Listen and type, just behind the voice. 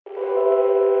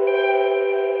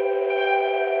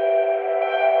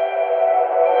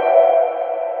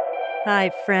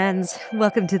Hi, friends.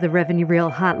 Welcome to the Revenue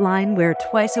Reel Hotline, where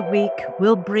twice a week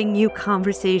we'll bring you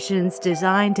conversations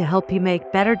designed to help you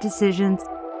make better decisions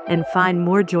and find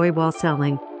more joy while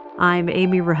selling. I'm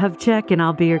Amy Rahovchek, and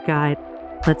I'll be your guide.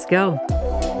 Let's go.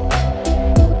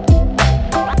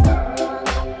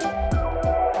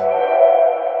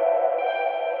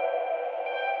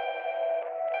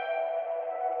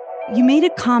 You made a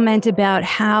comment about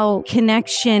how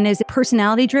connection is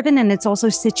personality driven and it's also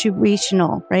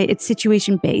situational, right? It's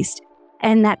situation based.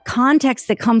 And that context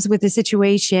that comes with the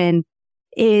situation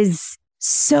is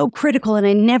so critical. And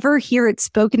I never hear it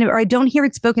spoken, or I don't hear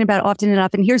it spoken about often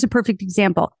enough. And here's a perfect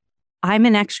example. I'm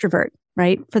an extrovert,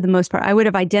 right? For the most part, I would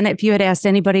have identified, if you had asked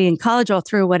anybody in college all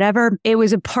through whatever, it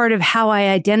was a part of how I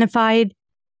identified.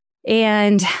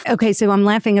 And okay, so I'm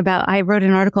laughing about, I wrote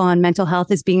an article on mental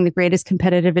health as being the greatest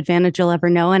competitive advantage you'll ever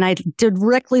know. And I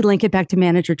directly link it back to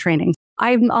manager training.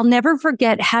 I'll never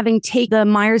forget having taken the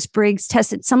Myers-Briggs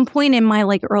test at some point in my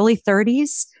early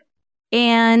 30s.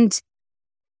 And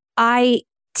I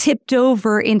tipped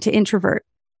over into introvert.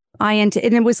 And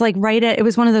it was it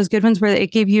was one of those good ones where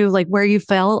it gave you where you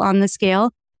fell on the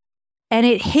scale. And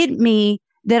it hit me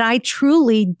that I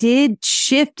truly did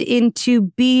shift into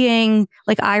being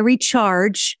I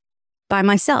recharge by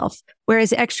myself.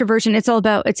 Whereas extroversion,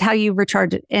 it's how you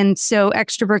recharge it. And so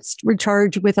extroverts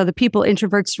recharge with other people,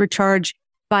 introverts recharge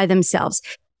by themselves.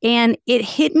 And it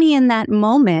hit me in that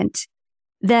moment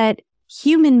that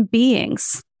human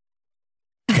beings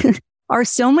are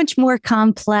so much more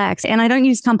complex. And I don't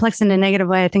use complex in a negative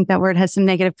way. I think that word has some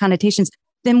negative connotations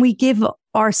than we give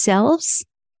ourselves.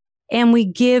 And we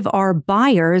give our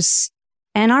buyers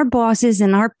and our bosses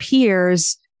and our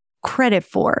peers credit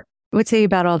for. What say you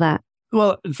about all that?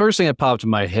 Well, the first thing that popped in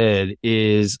my head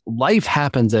is life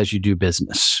happens as you do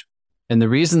business. And the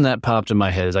reason that popped in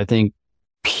my head is I think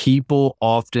people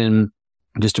often,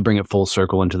 just to bring it full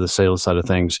circle into the sales side of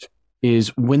things,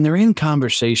 is when they're in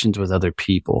conversations with other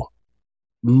people,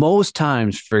 most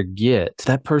times forget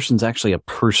that person's actually a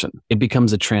person. It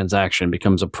becomes a transaction,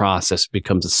 becomes a process,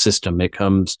 becomes a system,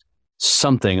 becomes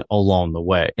something along the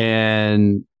way.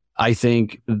 And I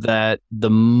think that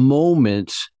the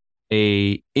moment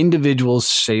a individual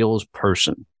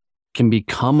salesperson can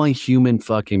become a human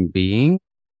fucking being,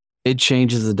 it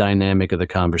changes the dynamic of the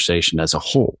conversation as a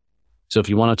whole. So if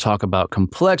you want to talk about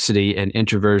complexity and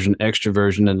introversion,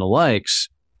 extroversion, and the likes,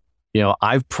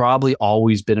 I've probably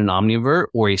always been an omnivert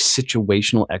or a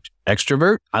situational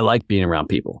extrovert. I like being around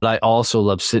people, but I also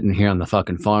love sitting here on the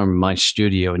fucking farm in my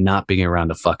studio and not being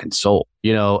around a fucking soul,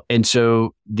 And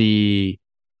so the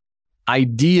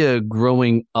idea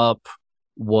growing up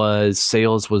was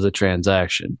sales was a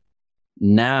transaction.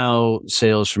 Now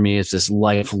sales for me is this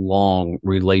lifelong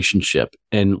relationship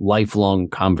and lifelong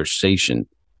conversation.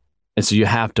 And so you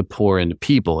have to pour into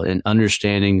people and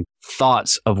understanding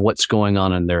thoughts of what's going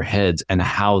on in their heads and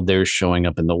how they're showing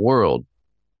up in the world.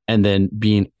 And then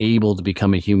being able to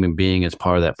become a human being as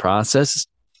part of that process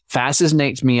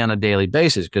fascinates me on a daily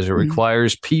basis because it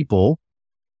requires people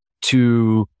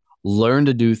to learn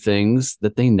to do things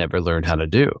that they never learned how to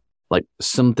do. Like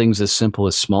some things as simple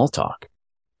as small talk.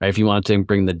 Right? If you want to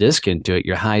bring the disc into it,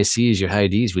 your high C's, your high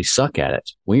D's, we suck at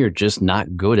it. We are just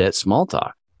not good at small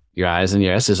talk. Your I's and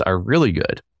your S's are really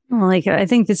good. Well, I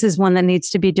think this is one that needs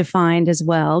to be defined as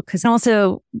well. Because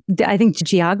also, I think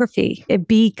geography, it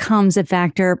becomes a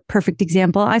factor. Perfect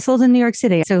example. I sold in New York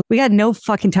City. So we got no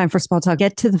fucking time for small talk.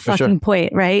 Get to the fucking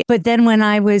point, right? But then when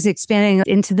I was expanding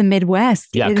into the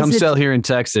Midwest. Yeah, come sell here in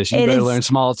Texas. You better learn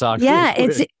small talk. Yeah,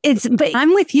 but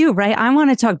I'm with you, right? I want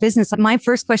to talk business. My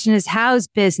first question is, how's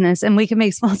business? And we can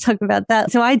make small talk about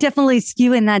that. So I definitely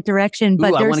skew in that direction.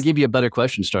 But I want to give you a better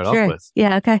question to start off with.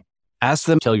 Yeah, okay. Ask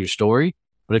them to tell your story.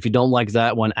 But if you don't like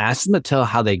that one, ask them to tell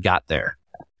how they got there.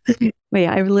 Wait,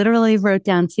 I literally wrote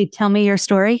down, see, tell me your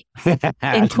story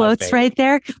in quotes right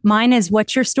there. Mine is,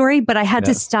 what's your story? But I had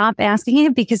to stop asking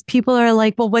it because people are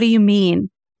like, well, what do you mean,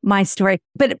 my story?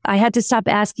 But I had to stop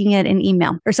asking it in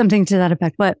email or something to that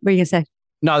effect. What were you going to say?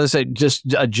 No, I say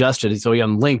just adjust it. So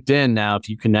on LinkedIn now, if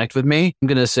you connect with me, I'm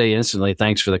going to say instantly,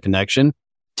 thanks for the connection.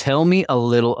 Tell me a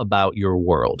little about your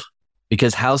world.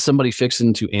 Because how somebody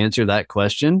fixing to answer that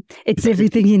question. It's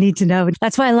everything you need to know.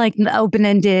 That's why I like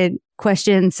open-ended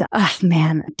questions. Oh,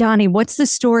 man. Donnie, what's the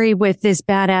story with this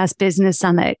badass business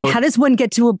summit? How does one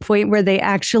get to a point where they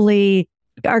actually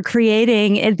are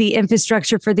creating the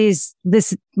infrastructure for this,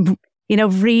 rethinking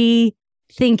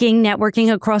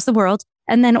networking across the world?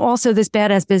 And then also this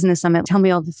badass business summit. Tell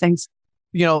me all the things.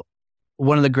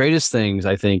 One of the greatest things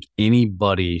I think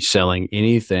anybody selling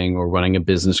anything or running a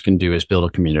business can do is build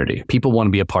a community. People want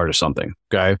to be a part of something.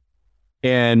 Okay.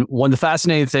 And one of the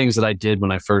fascinating things that I did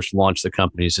when I first launched the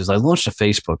companies is I launched a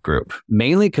Facebook group,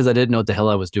 mainly because I didn't know what the hell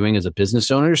I was doing as a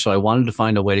business owner. So I wanted to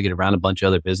find a way to get around a bunch of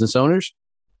other business owners.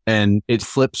 And it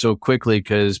flipped so quickly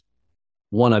because,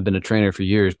 one, I've been a trainer for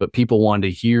years, but people wanted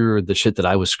to hear the shit that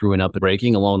I was screwing up and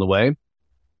breaking along the way.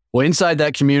 Well, inside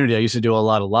that community, I used to do a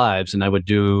lot of lives, and I would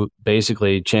do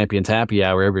basically Champions Happy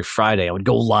Hour every Friday. I would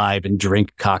go live and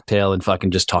drink a cocktail and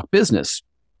fucking just talk business.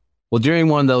 Well, during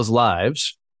one of those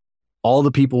lives, all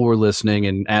the people were listening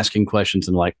and asking questions,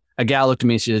 and like a gal looked at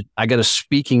me and said, I got a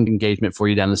speaking engagement for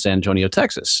you down in San Antonio,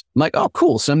 Texas. I'm like, oh,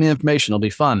 cool. Send me the information. It'll be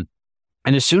fun.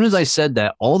 And as soon as I said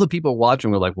that, all the people watching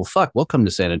were like, well, fuck, we'll come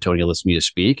to San Antonio, listen to you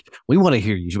speak. We want to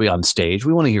hear you be on stage.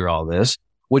 We want to hear all this,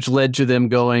 which led to them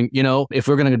going, if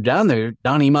we're going to go down there,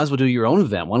 Donnie, you might as well do your own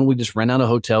event. Why don't we just rent out a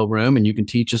hotel room and you can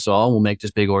teach us all? We'll make this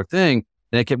big old thing.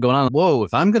 And it kept going on. Whoa,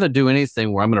 if I'm going to do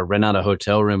anything where I'm going to rent out a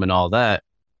hotel room and all that,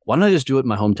 why don't I just do it in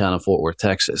my hometown of Fort Worth,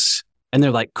 Texas? And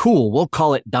they're like, cool, we'll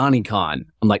call it DonnieCon.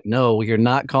 I'm like, no, you're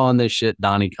not calling this shit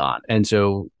DonnieCon. And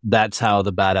so that's how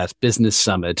the Badass Business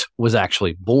Summit was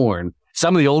actually born.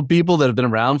 Some of the old people that have been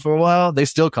around for a while, they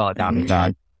still call it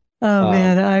DonnieCon. Oh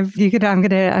man, I'm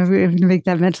gonna make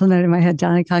that mental note in my head,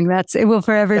 DonnieCon. It will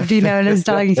forever be known as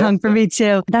DonnieCon for me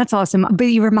too. That's awesome. But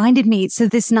you reminded me, so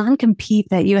this non-compete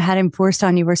that you had enforced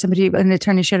on you, where an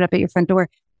attorney showed up at your front door,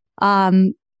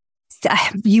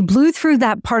 you blew through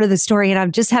that part of the story, and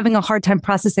I'm just having a hard time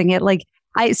processing it.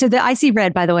 I see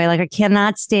red, by the way. I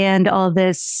cannot stand all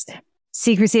this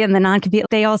secrecy and the non-compete.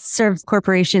 They all serve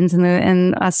corporations,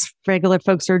 and us regular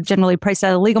folks are generally priced out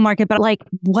of the legal market. But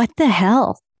what the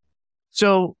hell?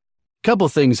 So a couple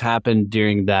of things happened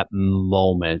during that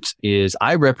moment. Is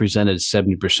I represented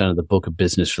 70% of the book of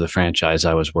business for the franchise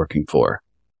I was working for.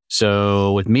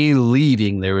 So with me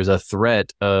leaving, there was a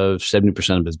threat of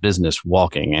 70% of his business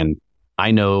walking. And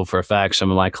I know for a fact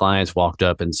some of my clients walked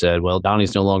up and said, well,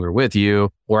 Donnie's no longer with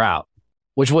you. We're out,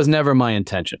 which was never my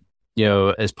intention,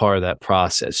 as part of that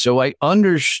process. So I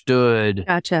understood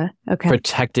Gotcha. Okay.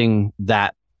 protecting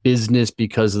that business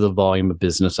because of the volume of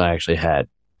business I actually had.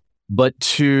 But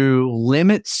to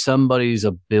limit somebody's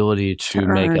ability to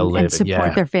make a living and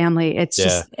support their family, it's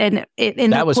just in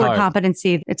the core hard.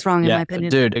 Competency, it's wrong in my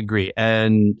opinion. Dude, agree.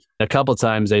 And a couple of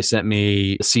times they sent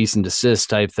me cease and desist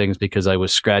type things because I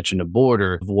was scratching the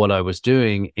border of what I was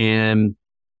doing. And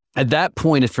at that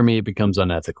point, for me, it becomes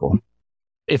unethical.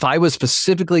 If I was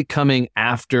specifically coming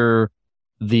after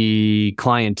the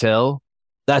clientele,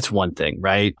 that's one thing,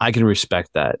 right? I can respect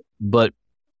that. But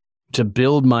to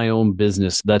build my own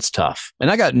business, that's tough.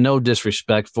 And I got no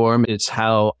disrespect for him. It's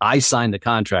how I signed the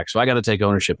contract. So I got to take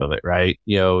ownership of it, right?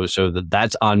 So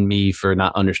that's on me for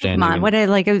not understanding. Come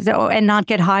on, and not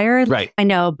get hired? Right. I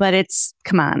know, but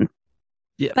come on.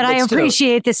 Yeah, but I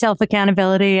appreciate the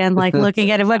self-accountability and looking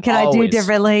at it. What can I do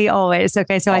differently? Always.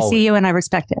 Okay. So always. I see you and I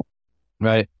respect it.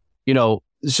 Right.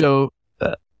 So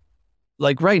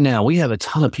right now we have a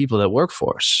ton of people that work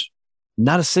for us.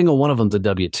 Not a single one of them's a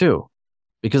W-2.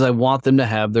 Because I want them to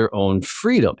have their own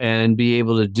freedom and be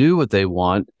able to do what they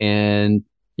want. And,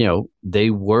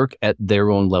 they work at their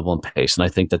own level and pace. And I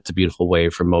think that's a beautiful way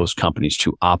for most companies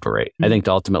to operate. Mm-hmm. I think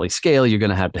to ultimately scale, you're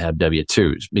going to have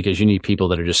W-2s because you need people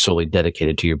that are just solely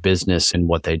dedicated to your business and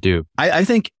what they do. I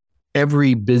think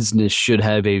every business should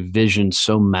have a vision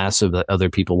so massive that other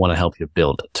people want to help you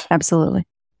build it. Absolutely.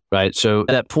 Right. So at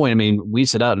that point, we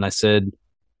set out and I said,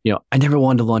 I never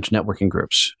wanted to launch networking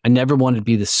groups. I never wanted to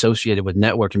be associated with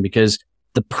networking because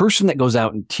the person that goes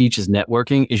out and teaches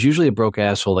networking is usually a broke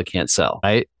asshole that can't sell,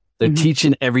 right? They're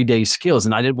teaching everyday skills,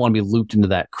 and I didn't want to be looped into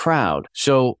that crowd.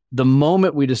 So the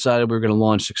moment we decided we were going to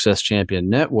launch Success Champion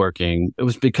Networking, it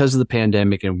was because of the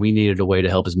pandemic, and we needed a way to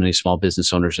help as many small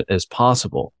business owners as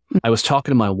possible. I was talking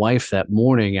to my wife that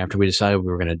morning after we decided we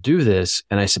were going to do this,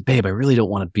 and I said, babe, I really don't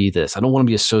want to be this. I don't want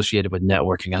to be associated with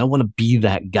networking. I don't want to be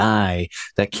that guy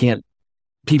that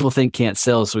people think can't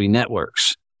sell, so he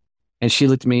networks. And she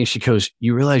looked at me and she goes,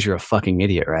 you realize you're a fucking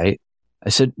idiot, right? I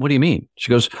said, what do you mean?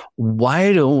 She goes,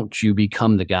 why don't you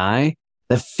become the guy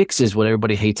that fixes what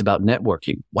everybody hates about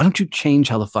networking? Why don't you change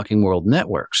how the fucking world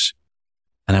networks?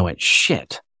 And I went,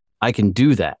 shit, I can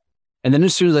do that. And then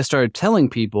as soon as I started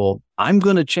telling people, I'm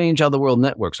going to change how the world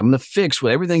networks, I'm going to fix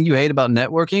everything you hate about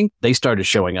networking, they started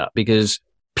showing up because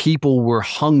people were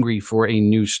hungry for a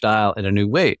new style and a new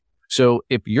way. So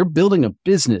if you're building a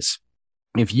business,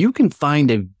 if you can find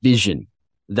a vision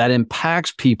that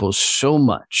impacts people so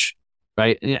much,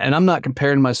 right? And I'm not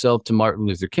comparing myself to Martin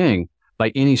Luther King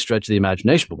by any stretch of the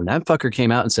imagination, but when that fucker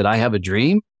came out and said, I have a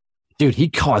dream, dude, he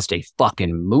caused a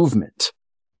fucking movement.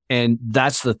 And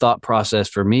that's the thought process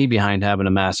for me behind having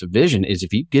a massive vision is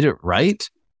if you get it right,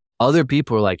 other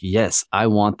people are like, yes, I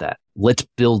want that. Let's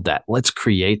build that. Let's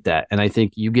create that. And I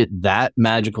think you get that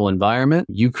magical environment.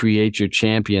 You create your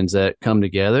champions that come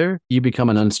together. You become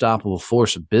an unstoppable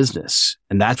force of business.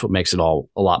 And that's what makes it all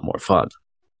a lot more fun.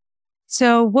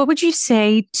 So what would you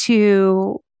say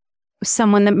to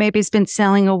someone that maybe has been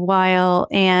selling a while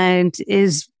and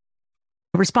is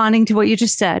responding to what you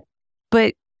just said,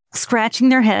 but scratching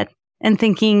their head and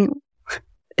thinking,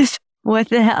 what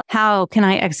the hell? How can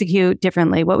I execute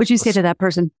differently? What would you say to that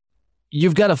person?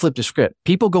 You've got to flip the script.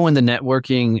 People go into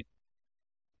networking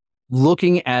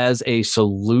looking as a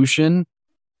solution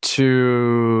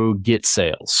to get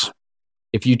sales.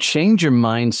 If you change your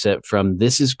mindset from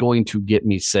this is going to get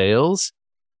me sales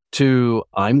to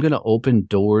I'm going to open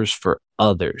doors for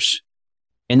others.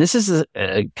 And this is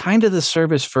a kind of the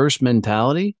service first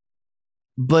mentality.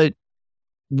 But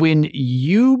when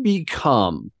you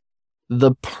become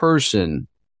the person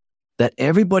that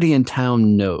everybody in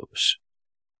town knows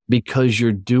because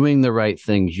you're doing the right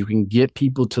things, you can get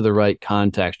people to the right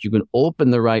contacts, you can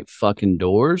open the right fucking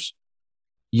doors,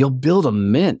 you'll build a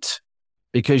mint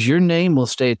because your name will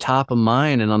stay top of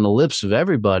mind and on the lips of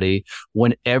everybody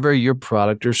whenever your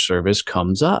product or service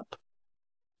comes up.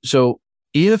 So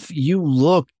if you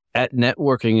look at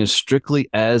networking as strictly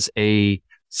as a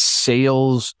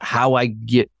sales, how I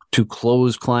get to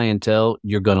close clientele,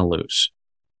 you're going to lose.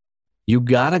 You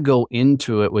got to go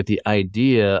into it with the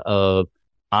idea of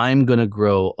I'm going to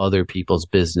grow other people's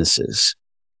businesses.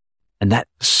 And that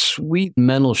sweet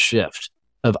mental shift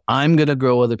of I'm going to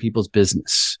grow other people's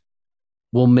business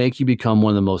will make you become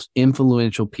one of the most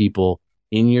influential people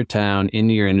in your town, in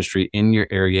your industry, in your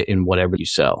area, in whatever you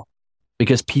sell,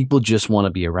 because people just want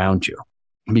to be around you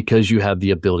because you have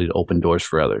the ability to open doors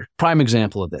for others. Prime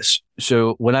example of this.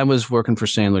 So when I was working for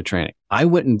Sandler Training, I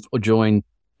went and joined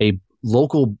a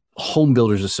local home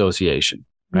builders association,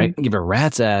 right? Give a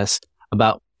rat's ass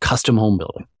about custom home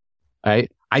building, right?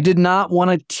 I did not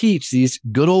want to teach these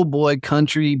good old boy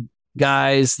country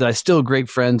guys that I still great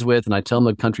friends with, and I tell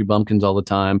them the country bumpkins all the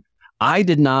time. I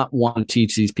did not want to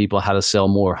teach these people how to sell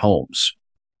more homes.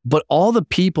 But all the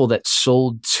people that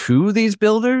sold to these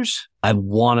builders, I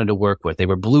wanted to work with. They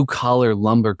were blue collar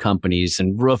lumber companies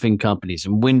and roofing companies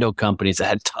and window companies that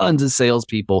had tons of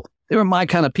salespeople. They were my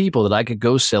kind of people that I could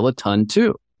go sell a ton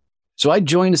to. So I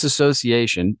joined this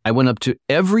association. I went up to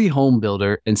every home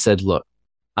builder and said, look,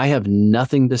 I have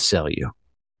nothing to sell you.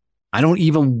 I don't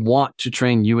even want to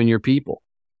train you and your people,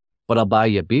 but I'll buy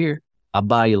you a beer. I'll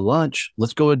buy you lunch.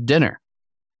 Let's go to dinner.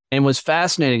 And what's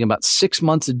fascinating about 6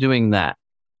 months of doing that,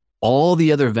 all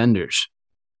the other vendors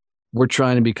were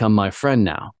trying to become my friend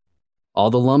now. All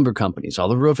the lumber companies, all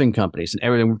the roofing companies and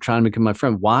everything were trying to become my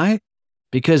friend. Why?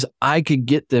 Because I could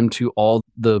get them to all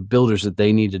the builders that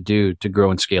they need to do to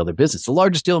grow and scale their business. The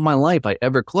largest deal of my life I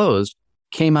ever closed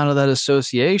came out of that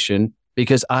association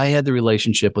because I had the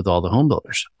relationship with all the home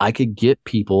builders. I could get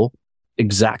people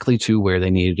exactly to where they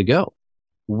needed to go.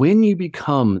 When you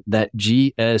become that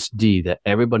GSD that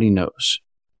everybody knows,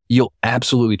 you'll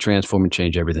absolutely transform and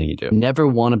change everything you do. Never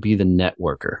want to be the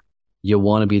networker. You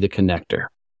want to be the connector.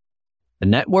 The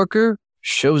networker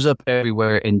shows up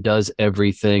everywhere and does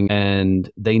everything, and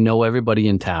they know everybody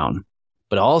in town.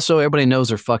 But also everybody knows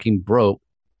they're fucking broke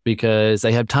because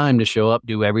they have time to show up,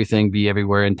 do everything, be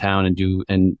everywhere in town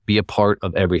and be a part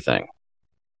of everything.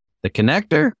 The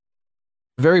connector,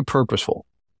 very purposeful.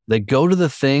 They go to the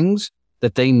things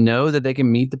that they know that they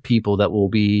can meet the people that will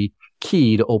be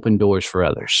key to open doors for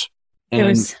others.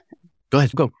 And go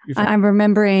ahead, go. I'm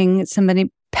remembering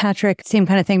somebody, Patrick, same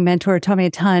kind of thing, mentor, taught me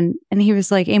a ton. And he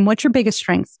was like, Aim, what's your biggest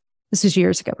strength? This was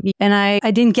years ago. And I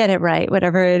didn't get it right,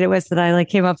 whatever it was that I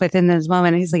came up with in this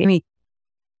moment. And he's like, Amy,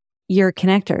 you're a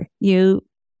connector. You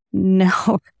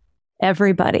know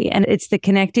everybody. And it's the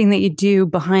connecting that you do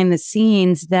behind the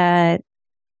scenes that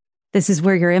this is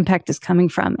where your impact is coming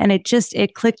from. And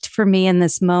it clicked for me in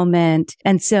this moment.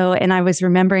 And I was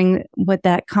remembering what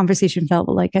that conversation felt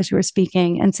like as you were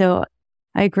speaking. And so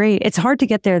I agree. It's hard to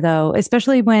get there though,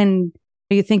 especially when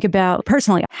you think about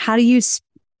personally, how do you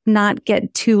not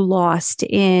get too lost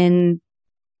in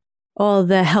all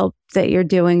the help that you're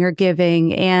doing or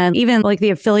giving and even like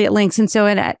the affiliate links. And so,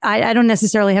 I don't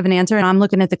necessarily have an answer and I'm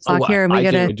looking at the clock here and we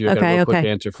got to, quick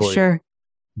answer for you.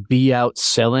 Be out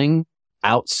selling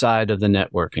outside of the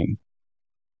networking.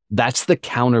 That's the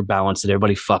counterbalance that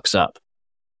everybody fucks up.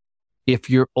 If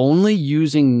you're only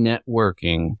using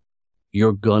networking,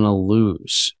 you're gonna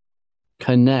lose.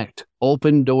 Connect,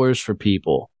 open doors for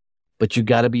people, but you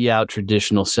got to be out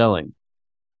traditional selling.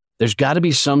 There's got to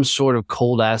be some sort of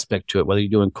cold aspect to it, whether you're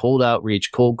doing cold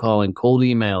outreach, cold calling, cold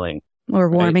emailing, Or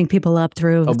warming people up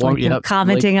through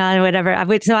commenting on whatever.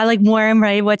 So I like warm,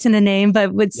 right? What's in the name,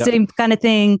 but with same kind of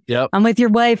thing. Yep. I'm with your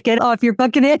wife. Get off your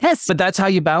fucking ass. But that's how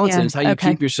you balance it. It's how you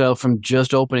keep yourself from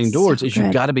just opening doors.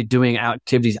 You've got to be doing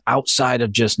activities outside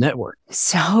of just network.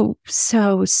 So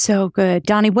good.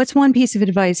 Donnie, what's one piece of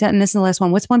advice? And this is the last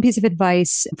one. What's one piece of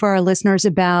advice for our listeners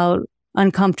about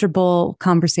uncomfortable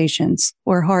conversations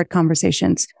or hard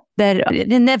conversations that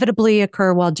inevitably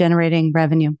occur while generating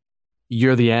revenue?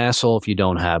 You're the asshole if you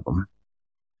don't have them,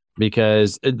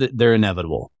 because they're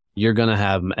inevitable. You're going to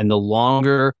have them. And the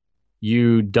longer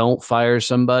you don't fire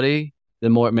somebody, the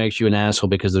more it makes you an asshole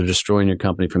because they're destroying your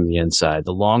company from the inside.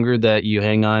 The longer that you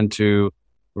hang on to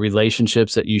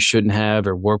relationships that you shouldn't have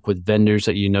or work with vendors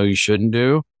that you know you shouldn't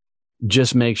do,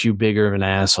 just makes you bigger of an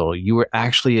asshole. You were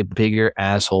actually a bigger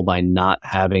asshole by not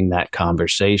having that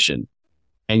conversation.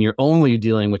 And you're only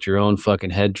dealing with your own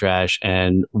fucking head trash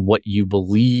and what you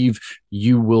believe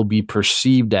you will be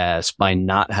perceived as by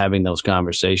not having those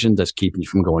conversations that's keeping you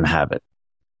from going to have it.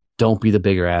 Don't be the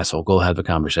bigger asshole. Go have the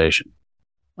conversation.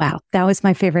 Wow. That was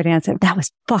my favorite answer. That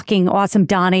was fucking awesome,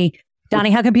 Donnie.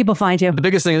 Donnie, how can people find you? The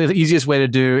biggest thing, the easiest way to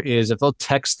do is if they'll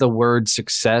text the word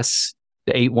success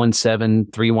to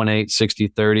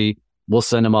 817-318-6030. We'll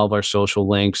send them all of our social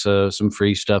links, some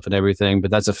free stuff and everything,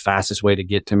 but that's the fastest way to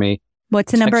get to me.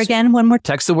 What's the number again? One more.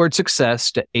 Text the word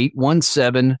success to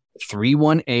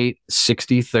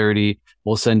 817-318-6030.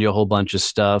 We'll send you a whole bunch of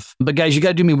stuff. But guys, you got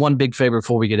to do me one big favor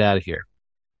before we get out of here.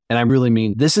 And I really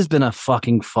mean, this has been a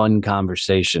fucking fun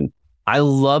conversation. I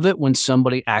love it when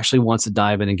somebody actually wants to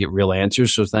dive in and get real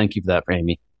answers. So thank you for that,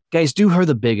 Amy. Guys, do her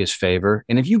the biggest favor.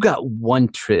 And if you got one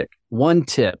trick, one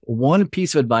tip, one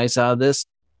piece of advice out of this,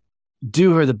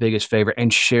 do her the biggest favor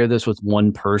and share this with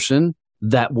one person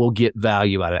that will get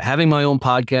value out of it. Having my own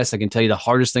podcast, I can tell you the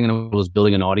hardest thing in the world is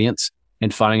building an audience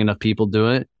and finding enough people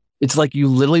doing it. It's like you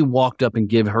literally walked up and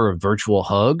give her a virtual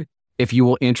hug if you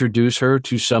will introduce her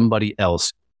to somebody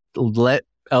else. Let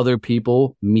other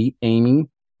people meet Amy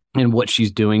and what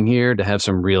she's doing here to have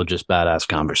some real just badass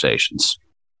conversations.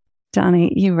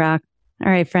 Donnie, you rock.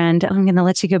 All right, friend. I'm going to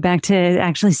let you go back to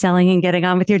actually selling and getting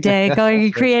on with your day, going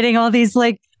and creating all these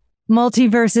like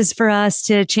multiverses for us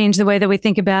to change the way that we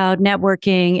think about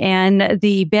networking and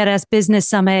the Badass Business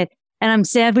Summit. And I'm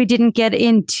sad we didn't get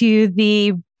into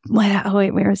the,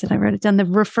 where is it? I wrote it down. The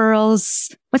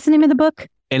referrals. What's the name of the book?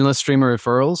 Endless Stream of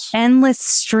Referrals. Endless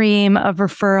Stream of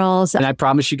Referrals. And I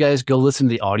promise you guys, go listen to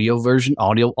the audio version,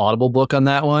 Audible book on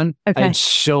that one. Okay. It's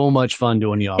so much fun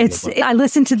doing the audio book. I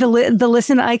listened to the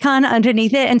listen icon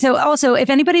underneath it. And so also, if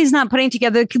anybody's not putting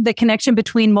together the connection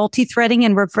between multi-threading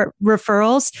and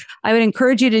referrals, I would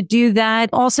encourage you to do that.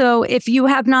 Also, if you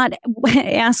have not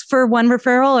asked for one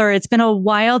referral or it's been a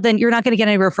while, then you're not going to get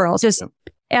any referrals. Just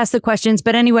ask the questions.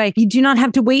 But anyway, you do not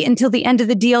have to wait until the end of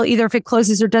the deal, either if it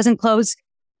closes or doesn't close.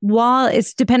 While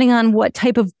it's depending on what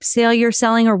type of sale you're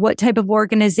selling or what type of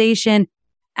organization,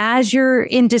 as you're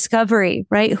in discovery,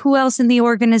 right? Who else in the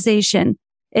organization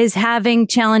is having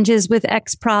challenges with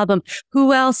X problem?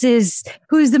 Who's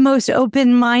the most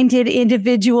open-minded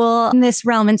individual in this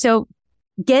realm? And so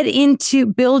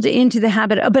build into the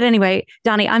habit. But anyway,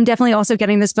 Donnie, I'm definitely also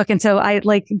getting this book. And so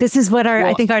this is what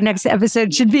I think our next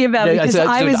episode should be about, because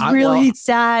I was really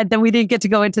sad that we didn't get to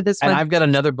go into this one. And I've got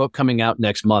another book coming out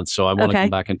next month. So I want to come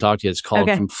back and talk to you. It's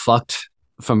called From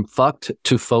Fucked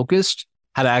to Focused,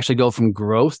 how to actually go from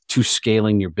growth to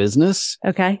scaling your business.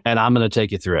 Okay. And I'm going to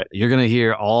take you through it. You're going to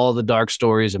hear all the dark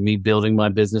stories of me building my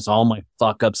business, all my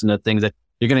fuck ups and the things that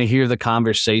you're going to hear the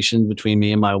conversations between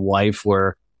me and my wife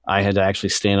where I had to actually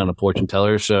stand on a porch and tell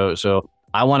her. So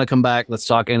I want to come back. Let's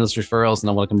talk endless referrals. And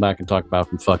I want to come back and talk about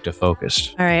From Fuck to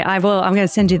Focus. All right. I'm going to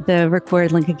send you the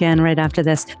record link again right after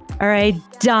this. All right,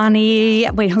 Donnie.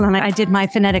 Wait, hold on. I did my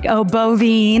phonetic. Oh,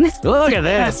 bovine. Look at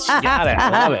this. Got it.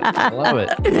 Love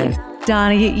it.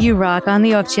 Donnie, you rock. On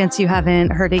the off chance you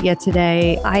haven't heard it yet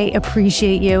today, I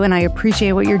appreciate you and I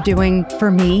appreciate what you're doing for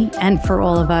me and for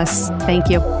all of us. Thank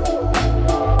you.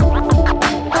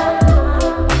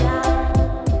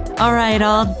 All right,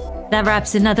 all. That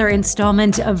wraps another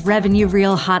installment of Revenue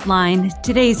Reel Hotline.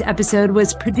 Today's episode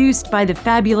was produced by the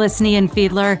fabulous Nian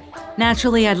Fiedler.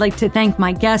 Naturally, I'd like to thank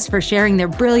my guests for sharing their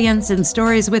brilliance and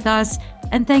stories with us.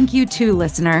 And thank you too,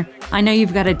 listener. I know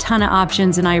you've got a ton of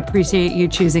options and I appreciate you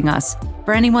choosing us.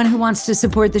 For anyone who wants to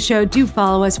support the show, do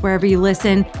follow us wherever you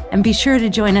listen and be sure to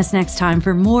join us next time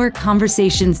for more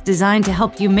conversations designed to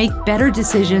help you make better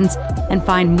decisions and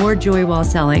find more joy while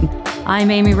selling.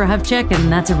 I'm Amy Rahovchik,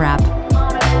 and that's a wrap.